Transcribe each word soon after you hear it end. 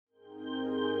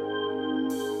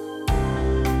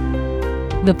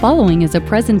The following is a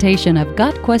presentation of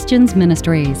Got Questions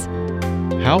Ministries.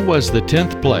 How was the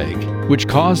 10th plague, which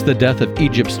caused the death of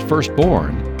Egypt's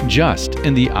firstborn, just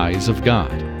in the eyes of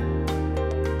God?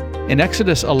 In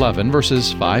Exodus 11,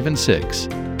 verses 5 and 6,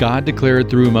 God declared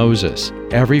through Moses,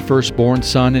 "Every firstborn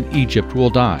son in Egypt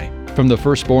will die, from the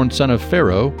firstborn son of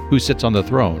Pharaoh, who sits on the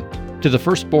throne, to the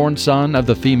firstborn son of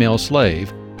the female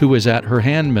slave, who is at her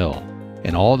handmill,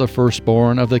 and all the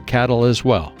firstborn of the cattle as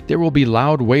well. There will be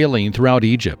loud wailing throughout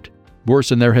Egypt, worse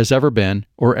than there has ever been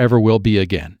or ever will be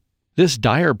again." This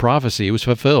dire prophecy was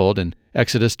fulfilled in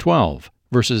Exodus 12,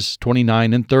 verses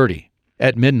 29 and 30.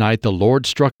 At midnight the Lord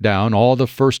struck down all the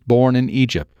firstborn in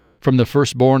Egypt, from the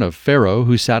firstborn of Pharaoh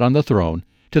who sat on the throne,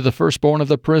 to the firstborn of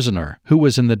the prisoner who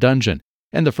was in the dungeon,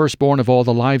 and the firstborn of all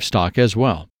the livestock as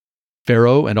well.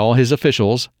 Pharaoh and all his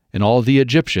officials and all the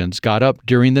Egyptians got up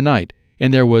during the night,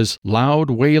 and there was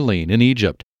loud wailing in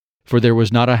Egypt, for there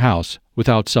was not a house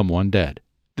without someone dead.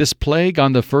 This plague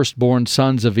on the firstborn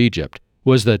sons of Egypt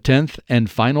was the 10th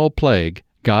and final plague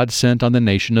God sent on the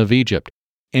nation of Egypt,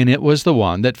 and it was the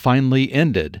one that finally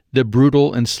ended the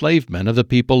brutal enslavement of the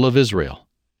people of Israel.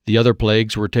 The other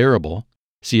plagues were terrible.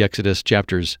 See Exodus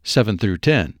chapters 7 through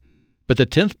 10. But the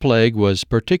 10th plague was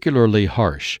particularly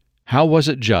harsh. How was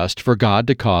it just for God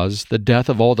to cause the death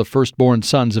of all the firstborn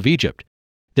sons of Egypt?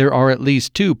 There are at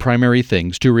least two primary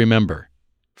things to remember.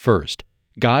 First,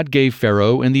 God gave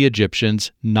Pharaoh and the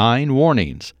Egyptians 9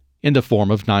 warnings in the form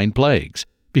of 9 plagues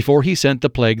before he sent the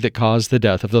plague that caused the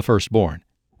death of the firstborn.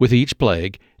 With each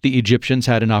plague, the Egyptians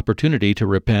had an opportunity to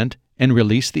repent and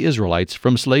release the Israelites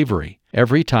from slavery.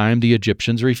 Every time the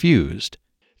Egyptians refused.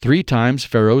 3 times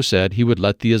Pharaoh said he would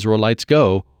let the Israelites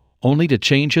go, only to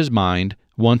change his mind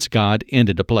once God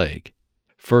ended a plague.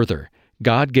 Further,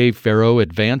 God gave Pharaoh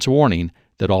advance warning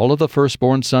that all of the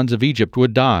firstborn sons of Egypt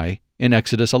would die in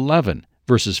Exodus 11,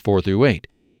 verses 4 through 8.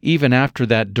 Even after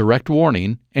that direct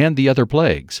warning and the other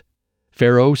plagues,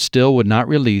 Pharaoh still would not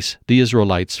release the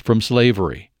Israelites from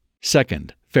slavery.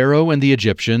 Second, Pharaoh and the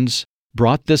Egyptians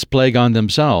brought this plague on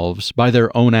themselves by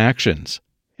their own actions.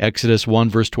 Exodus 1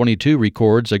 verse 22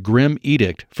 records a grim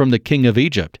edict from the king of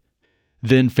Egypt.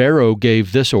 Then Pharaoh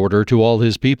gave this order to all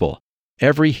his people: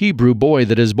 "Every Hebrew boy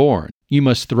that is born you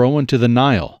must throw into the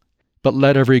Nile, but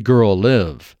let every girl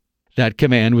live." That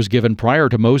command was given prior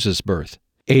to Moses' birth.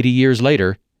 80 years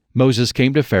later, Moses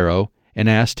came to Pharaoh and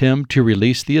asked him to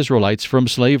release the Israelites from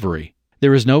slavery.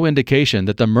 There is no indication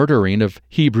that the murdering of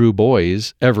Hebrew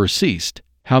boys ever ceased.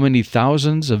 How many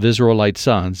thousands of Israelite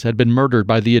sons had been murdered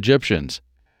by the Egyptians?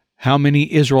 How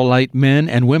many Israelite men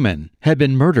and women had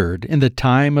been murdered in the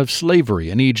time of slavery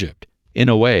in Egypt? In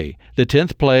a way, the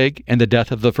 10th plague and the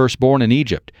death of the firstborn in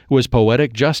Egypt was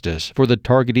poetic justice for the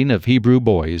targeting of Hebrew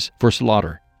boys for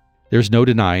slaughter. There's no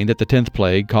denying that the 10th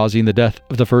plague causing the death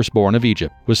of the firstborn of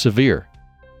Egypt was severe.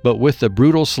 But with the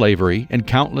brutal slavery and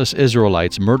countless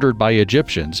Israelites murdered by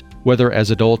Egyptians, whether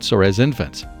as adults or as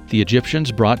infants, the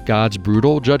Egyptians brought God's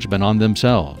brutal judgment on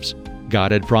themselves.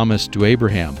 God had promised to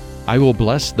Abraham, "I will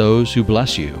bless those who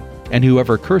bless you, and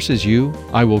whoever curses you,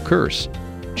 I will curse."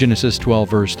 Genesis 12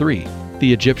 verse 3.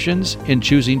 The Egyptians, in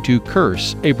choosing to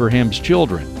curse Abraham's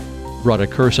children, brought a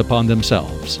curse upon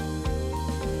themselves.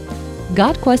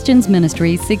 Got Questions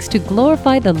Ministry seeks to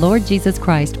glorify the Lord Jesus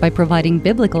Christ by providing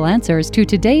biblical answers to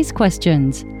today's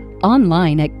questions.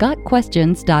 Online at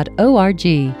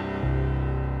gotquestions.org.